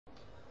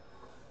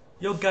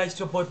Yo guys,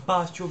 your boy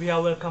Bashtube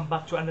here. Welcome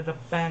back to another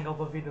bang of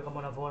a video.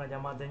 Kama unavyoona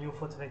jamaa, the new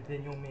Fortnite, the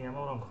new me. Ama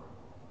urongo?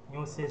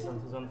 New season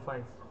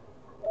 5.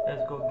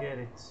 Let's go get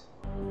it.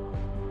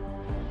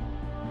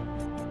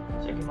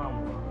 Check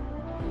mambo.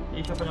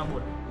 Hii kafanya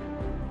bora.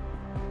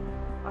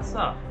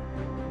 Asa.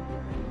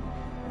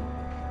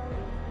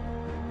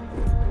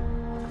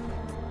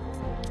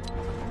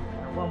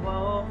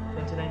 Kwamba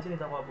 2019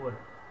 itakuwa bora.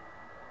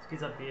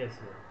 Sikiza PS.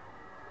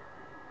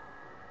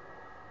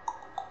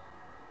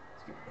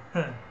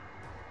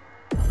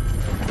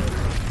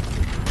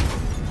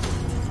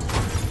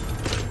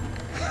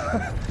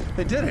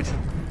 They did it!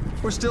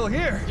 We're still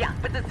here! Yeah,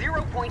 but the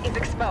 0 point is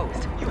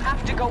exposed. You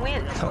have to go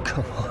in. Oh,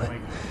 come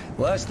on.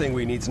 Last thing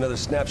we need is another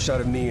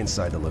snapshot of me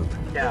inside the loop.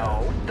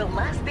 No. The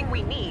last thing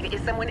we need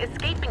is someone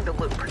escaping the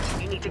loop.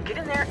 You need to get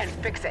in there and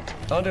fix it.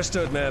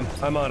 Understood, ma'am.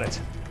 I'm on it.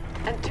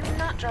 And do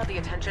not draw the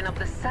attention of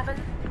the 7.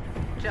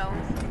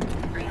 Jones,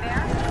 are you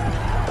there?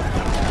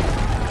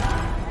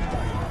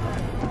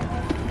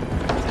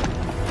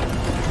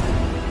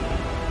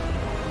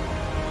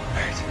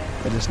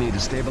 I just need to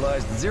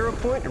stabilize the 0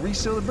 point and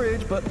reseal the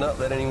bridge, but not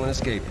let anyone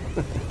escape.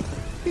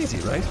 Easy,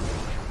 right?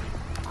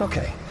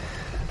 Okay.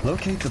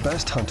 Locate the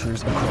best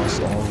hunters across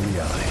all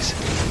realities.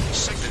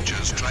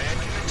 Signatures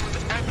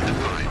triangulated and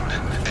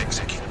defined.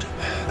 Execute.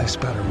 This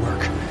better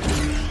work.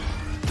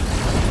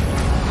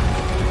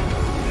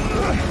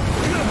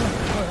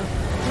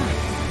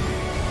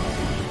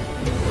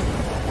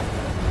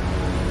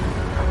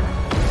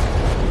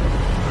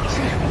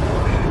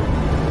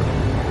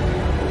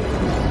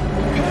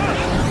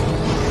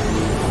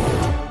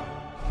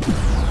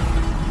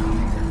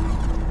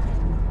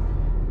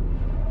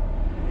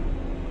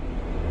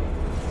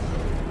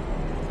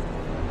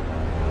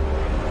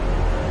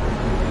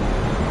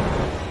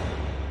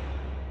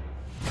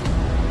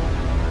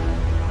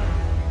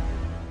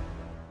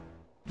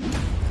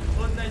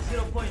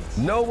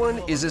 No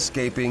one is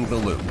escaping the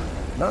loop.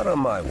 Not on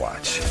my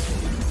watch.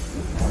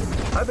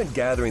 I've been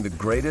gathering the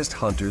greatest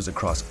hunters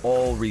across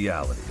all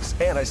realities,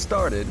 and I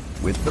started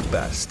with the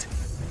best.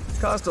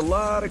 Cost a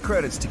lot of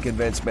credits to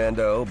convince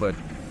Mando, but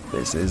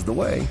this is the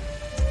way.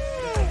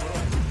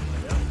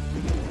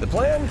 The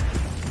plan?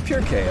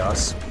 Pure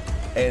chaos.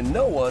 And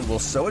no one will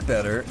sew it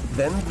better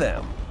than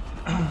them.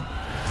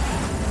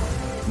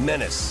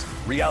 Menace,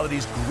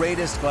 reality's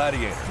greatest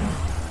gladiator.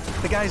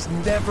 The guy's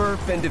never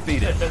been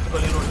defeated.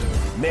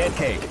 Man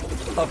Cake,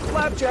 a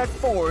flapjack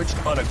forged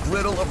on a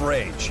griddle of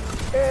rage.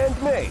 And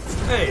May,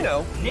 you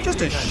know,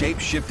 just a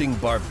shape-shifting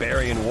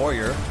barbarian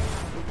warrior.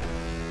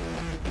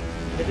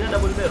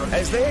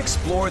 As they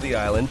explore the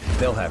island,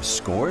 they'll have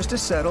scores to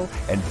settle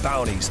and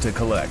bounties to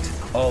collect,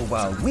 all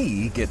while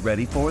we get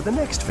ready for the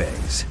next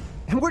phase.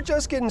 And we're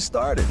just getting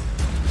started.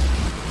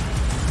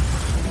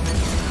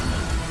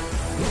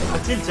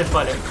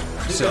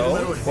 So,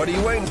 what are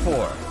you waiting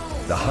for?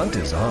 The hunt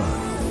is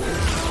on.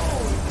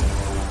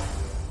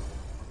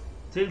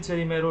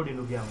 Silcheri Merodi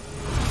ndugu yangu.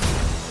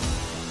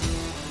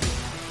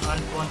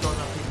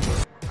 1000 people.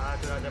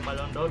 The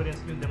Mandalorian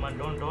skill the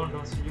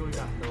Mandalorian sijui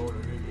ya ndio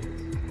ndio.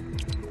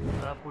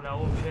 Alafu kuna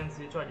huu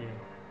mshenzi itwaje?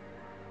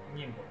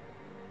 Nyimbo.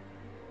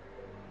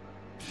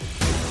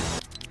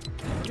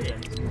 Ndio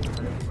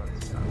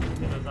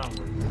ndio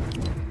zangu.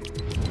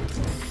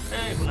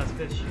 Kuna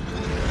special.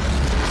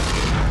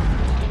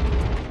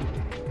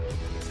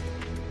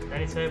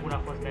 Yani sasa kuna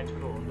Fortnite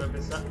Pro ndio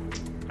pesa.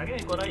 Lakini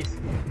iko rahisi.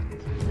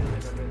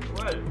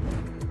 Well,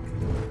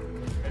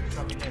 let's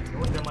come in.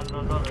 What the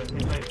Mandalorian is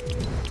like?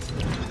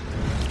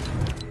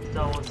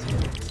 Star Wars.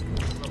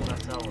 Some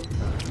Star Wars.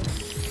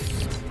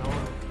 Now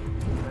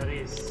there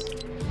is.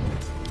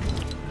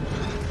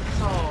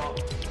 So,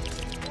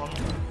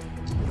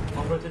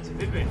 one protective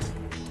viewing.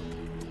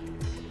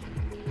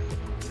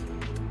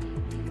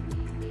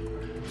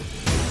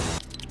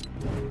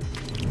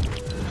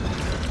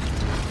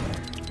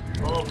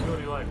 Oh, blue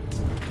reward.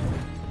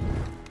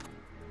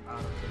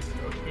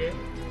 Okay.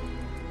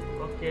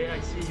 Okay, I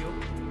see you.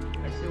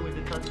 I see you with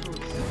the tattoos.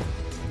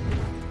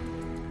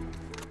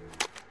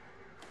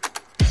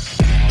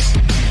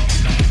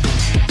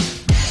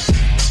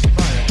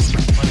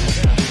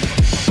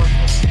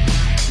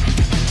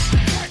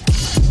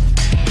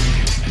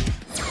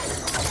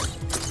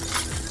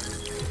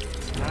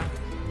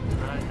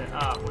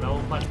 Kuna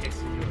open cake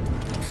sijui.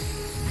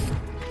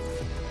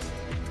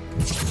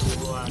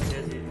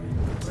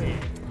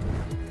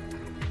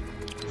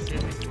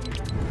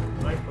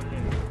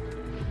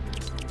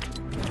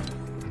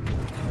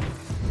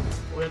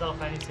 Without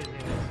finding check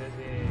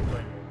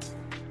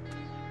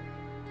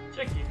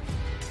it.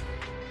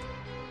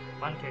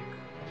 Pancake.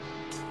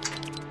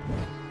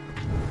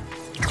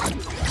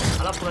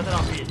 Alafu kuna tena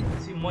pili.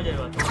 Si mmoja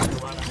wa watu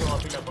wanatoa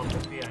pili kwa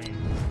kofia hii.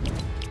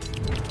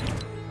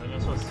 Ndio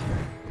sauce.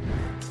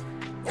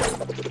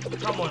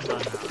 Come on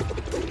bana.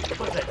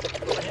 Kote.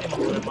 Ni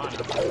mambo maana.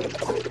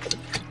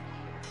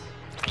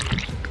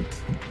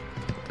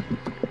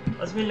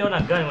 Basi mimi niliona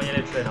gani mwenye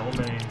ile trailer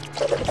kumbe nini?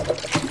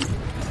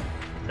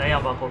 Saya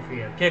hapa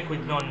kofia. Cake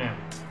with no name.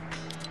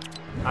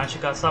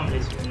 Anashika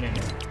assemblies with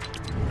name.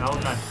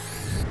 Naona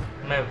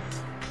Mev.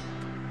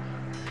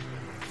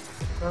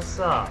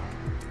 Sasa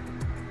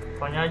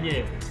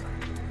fanyaje?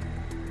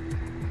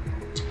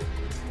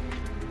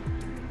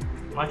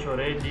 Macho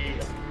ready.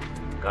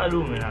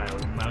 Kalume nayo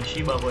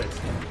mshiba kweli.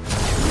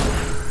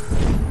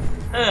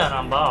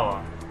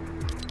 Anambawa.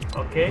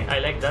 Okay, I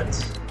like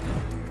that.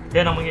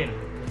 Tena mwingine.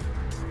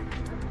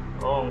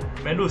 Oh,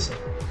 Medusa.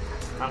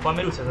 Anakuwa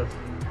Medusa sasa.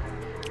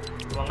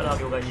 Tuangalia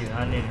kiuka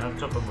jina. Nini?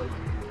 Anachopa boy.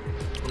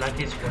 Kuna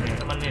kitu kwa nini?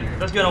 Kama nini?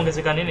 Sasa sio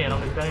anaongezeka nini?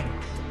 Anaongezeka nini?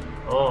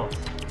 Oh.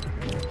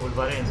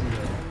 Wolverine sio.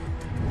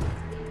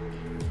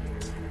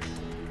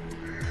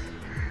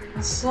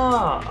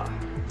 Sasa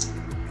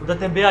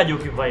utatembeaje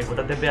ukivaa hivyo?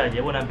 Utatembeaje?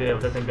 Hebu niambie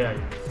utatembeaje?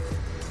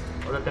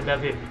 Utatembea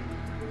vipi?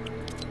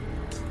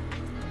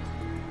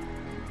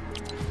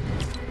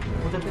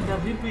 Utatembea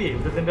vipi?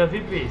 Utatembea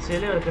vipi?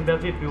 Sielewi utatembea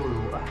vipi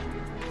huyu.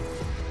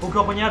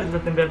 Ukiwa kwenye ardhi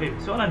utatembea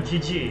vipi? Siona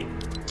GG.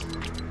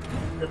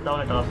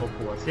 Tutaona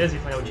atakapokuwa. Siwezi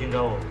fanya ujinga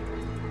huo.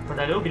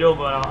 Fadhali leo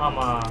kidogo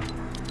ama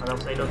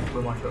atakusaidia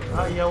kupigwa macho.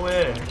 Haya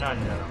wewe,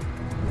 nani nana?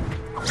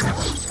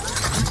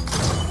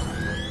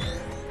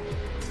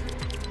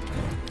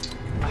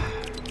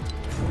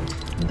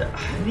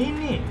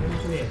 Nini?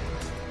 Nimetulia.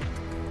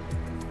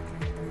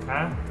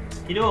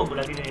 Kidogo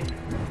lakini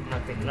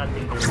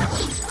nothing good.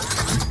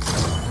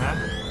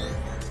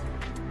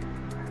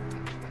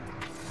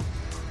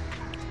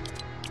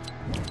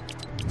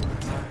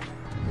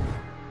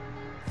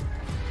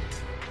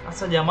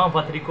 Sasa jamaa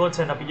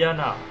Patrikote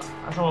anapigana.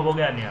 Sasa mambo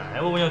gani haya?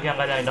 Hebu mwenyewe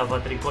ukiangalia ndio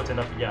Patrikote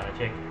anapigana,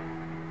 check.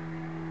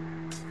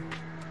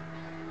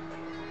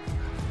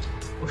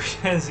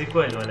 Ushenzi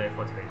kweli wala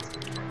Fortnite.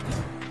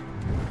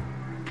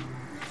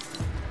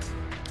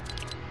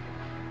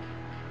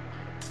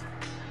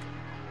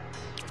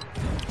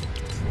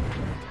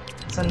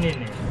 Sasa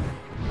nini?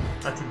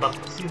 Ati back,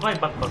 si vai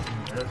backpack.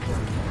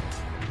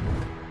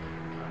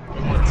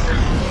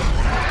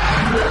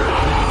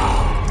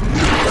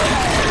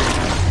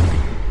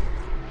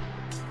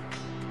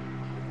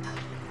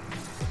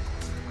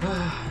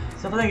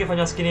 Sasa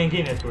ningefanya skin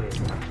nyingine tu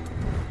hiyo.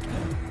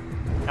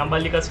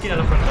 Nambadilika skin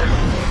alafu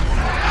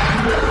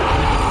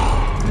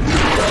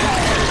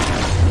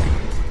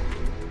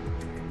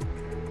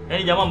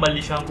yaani jamaa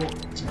mbadilisha nguo.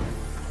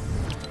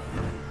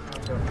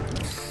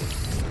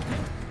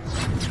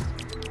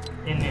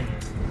 Nini?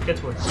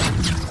 Get what?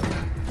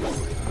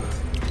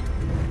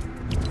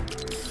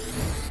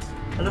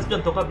 Sasa sio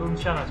toka kwa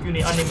mchana, sio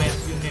ni anime,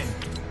 sio nini.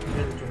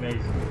 Ndio tumia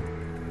hizo.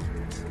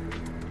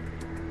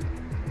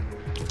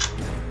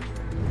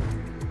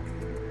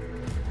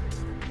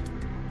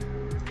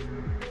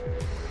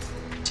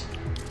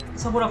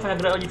 Sasa bora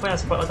fanya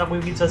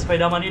atakuingiza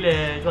Spider-Man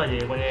ile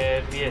twaje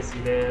kwenye PS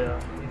ile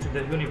Into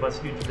the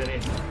Universe, Into the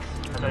nini.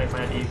 Hata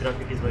nifanya di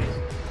graphic hizo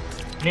hizo.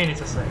 Nini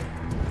sasa?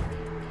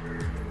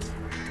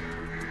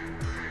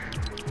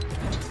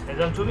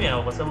 Naweza mtumia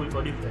kwa sababu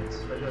iko difference.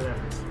 Unajua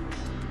gani?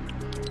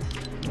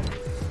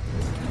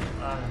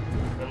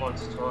 Remote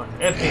store.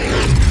 Epic.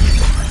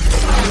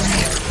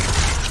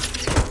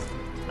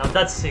 Now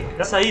that's sick.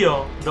 Sasa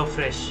hiyo ndo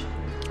fresh.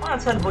 Wana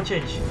turbo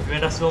change.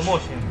 Tuenda slow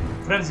motion.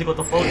 Frames ziko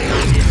tofauti na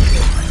nyingine.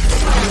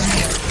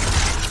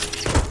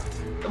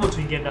 Hebu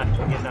tuingie ndani.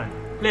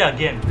 Play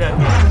again.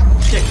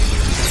 Check.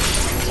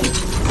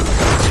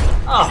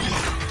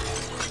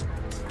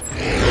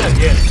 Play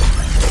again.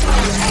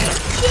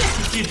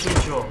 Check it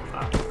hicho.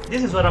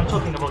 This is what I'm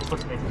talking about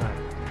Fortnite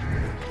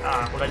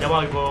now. Kuna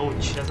jamaa yuko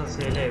uchi sasa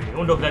sielewi.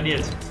 Huyo ndo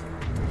gladiator.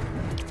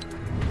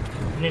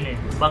 Nini?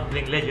 Back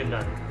bling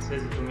legendary.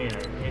 Siwezi tumia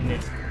nini?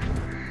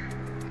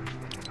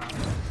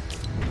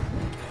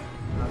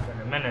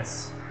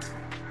 Menace.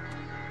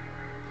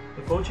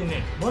 Yuko uchi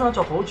nini? Mbona watu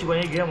wako uchi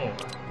kwenye game?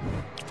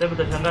 Sasa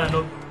utashangaa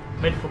no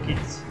made for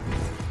kids.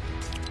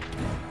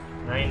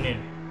 Na nini?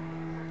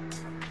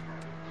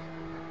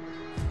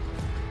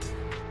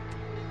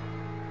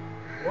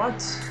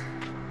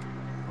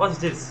 What's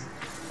this?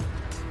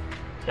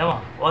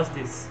 Jamaa, what's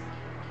this?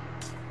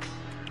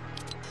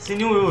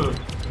 Sini huyu.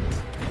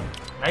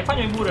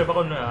 Naifanya ibure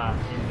mpaka ndio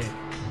nini.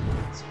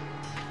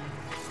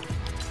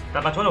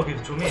 Takachona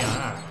ukitumia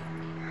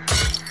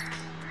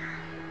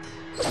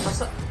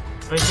Sasa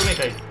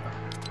tunaitumika hivi.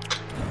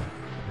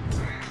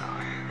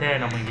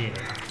 Tena mwingine.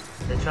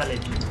 The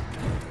challenge.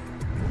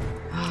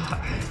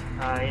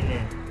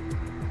 Ine.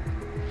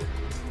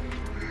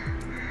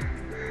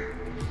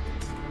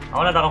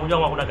 Hawana nataka kujua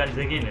kama kuna gani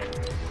zingine.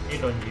 Hii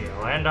ndo njia.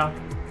 Waenda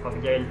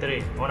wapiga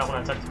L3. Unaona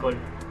kuna tactical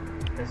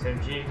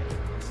SMG,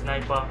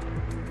 sniper,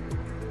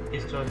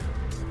 pistol.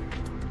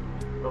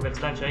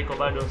 Rocket launcher iko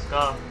bado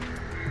scar.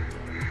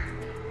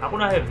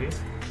 Hakuna heavy.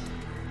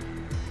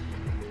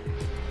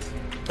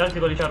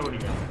 Tactical lisharudi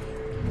jamaa.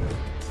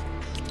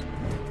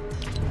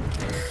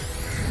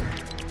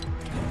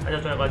 Acha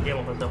tuone kwa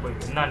game kwa sababu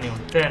hivi. Nani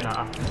huyo?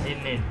 Tena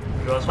nini?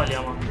 Ndio swali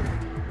ama.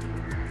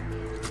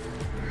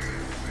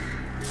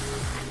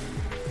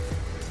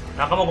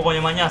 Na kama uko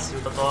kwenye manyasi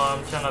utatoa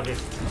mchanga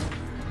vipi?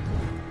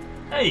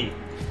 Hey.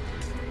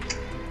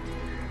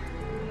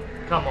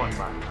 Come on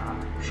man.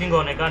 Shingo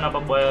onekana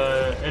hapa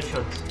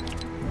headshot.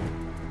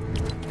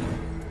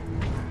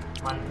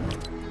 Man.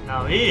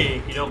 Na hii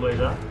kidogo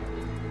hizo.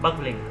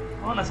 Backlink.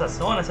 Ona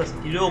sasa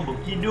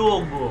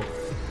kidogo.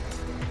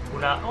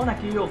 Unaona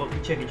kidogo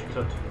kicheki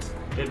chochote.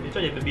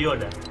 Itoje Baby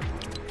Yoda.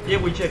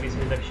 Hebu icheki hizo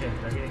action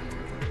lakini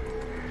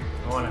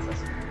ona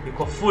sasa.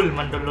 Iko full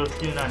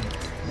Mandalorian nani.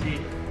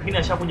 Lakini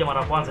ashakuja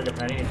mara kwanza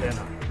hajafanya nini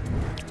tena.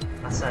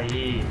 Sasa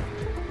hii.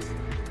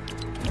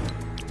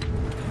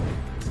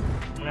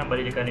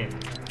 Mnabadilika nini?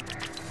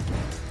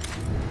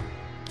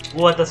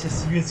 Hata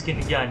sisi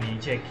skin gani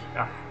check.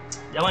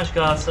 Jamani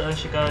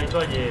shika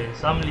itwaje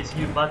Samli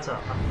sijui bata.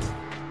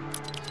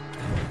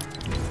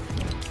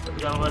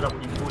 Kama baada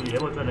kujipuli,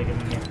 hebu tuende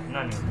game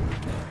nani?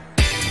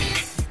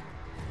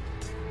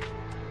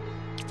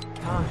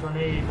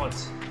 Tuone hii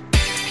mods.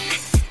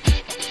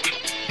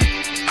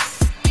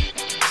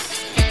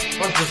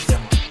 What's this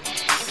demo?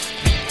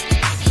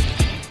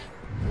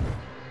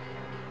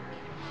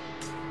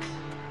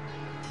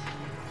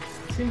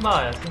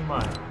 Simbaya.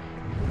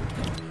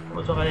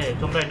 Tuangalie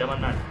Tomb Raider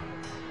manani.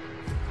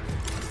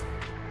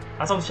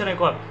 Asa msichana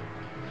yuko wapi?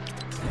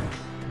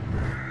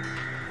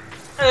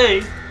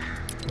 Hey!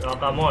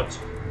 Wakamoto.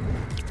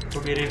 To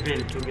be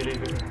revealed.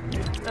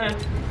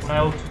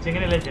 Kuna kitu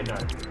kingine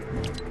legendary.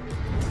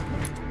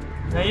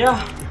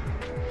 Yeah.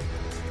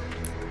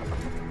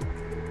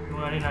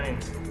 Nani.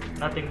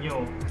 Nothing new.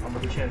 I'm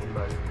going to change it.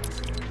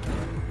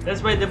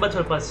 Let's buy the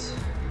battle pass.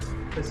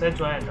 Let's head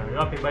to enter. You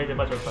have to buy the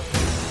battle pass.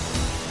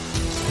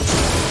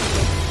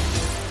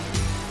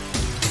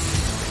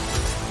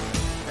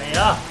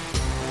 Yeah.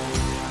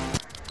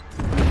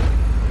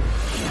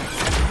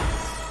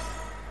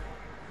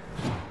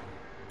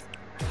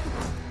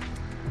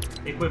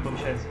 Equip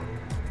mshenzi.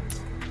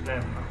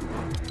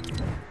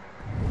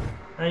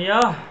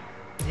 Yeah.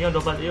 Hiyo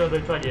ndo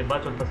itwaje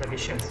battle pass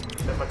actions.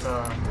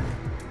 Tutapata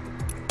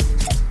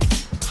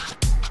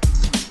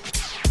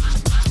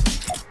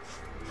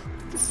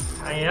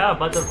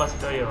battle pass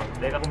hiyo.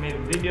 Dakika 10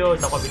 video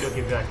itakuwa video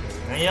kivyake.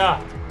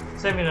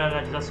 Sasa mimi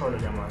nacheza solo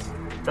jamani.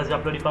 Tutazi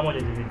upload pamoja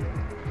hizi video.